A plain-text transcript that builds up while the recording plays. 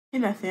Hey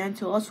my fan,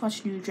 so let's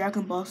watch the new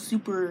Dragon Ball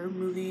Super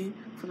movie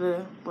for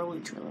the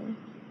Broly trailer.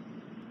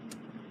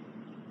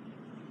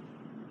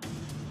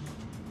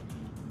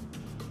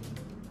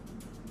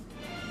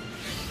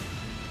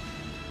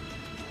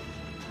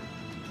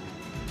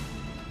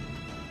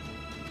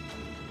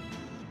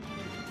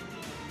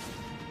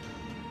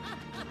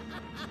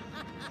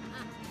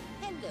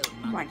 Hello,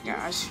 Oh my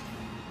gosh.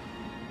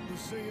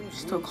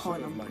 Still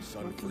calling him my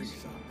son monkeys.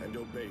 Frieza and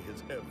obey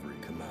his every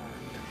command.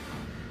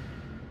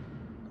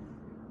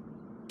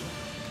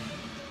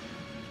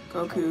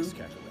 How Goku. is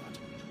Kakarot?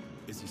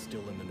 Is he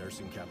still in the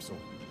nursing capsule?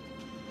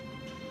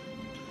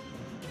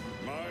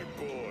 My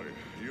boy,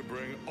 you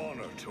bring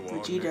honor to our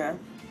Vegeta. name.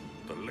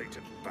 The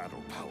latent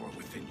battle power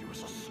within you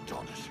is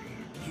astonishing.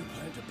 You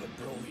plan to put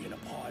Broly in a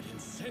pod and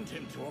send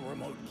him to a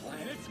remote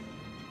planet?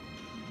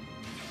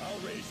 I'll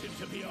raise him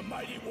to be a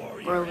mighty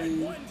warrior, Broly.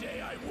 and one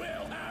day I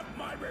will have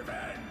my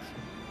revenge!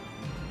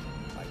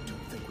 I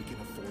don't think we can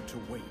afford to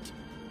wait.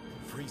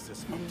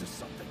 Frieza's up to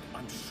something,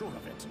 I'm sure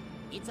of it.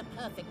 It's a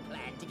perfect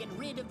plan to get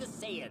rid of the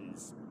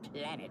Saiyans,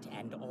 planet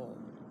and all.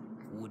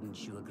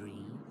 Wouldn't you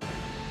agree?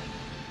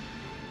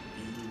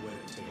 You do what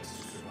it takes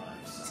to survive.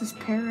 It's his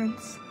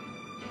parents.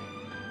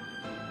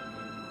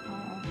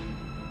 Aw.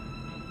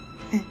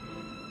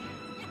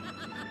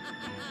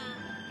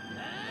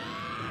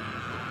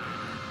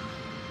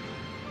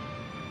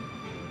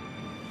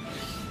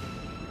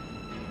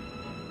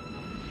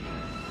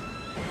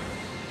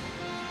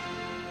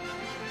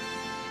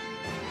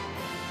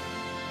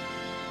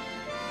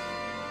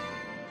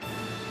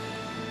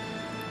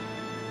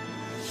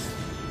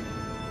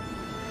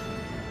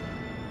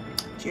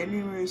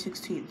 January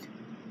 16th.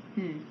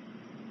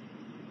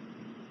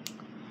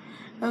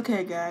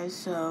 Okay guys,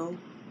 so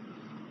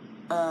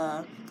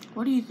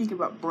what do you think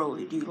about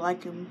Broly? Do you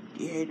like him?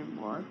 Do you hate him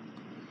more?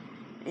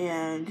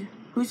 And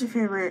who's your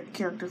favorite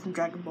character from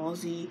Dragon Ball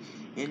Z?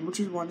 And which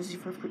is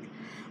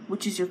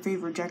your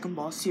favorite Dragon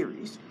Ball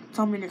series?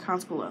 Tell me in the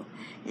comments below.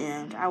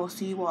 And I will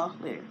see you all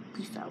later.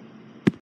 Peace out.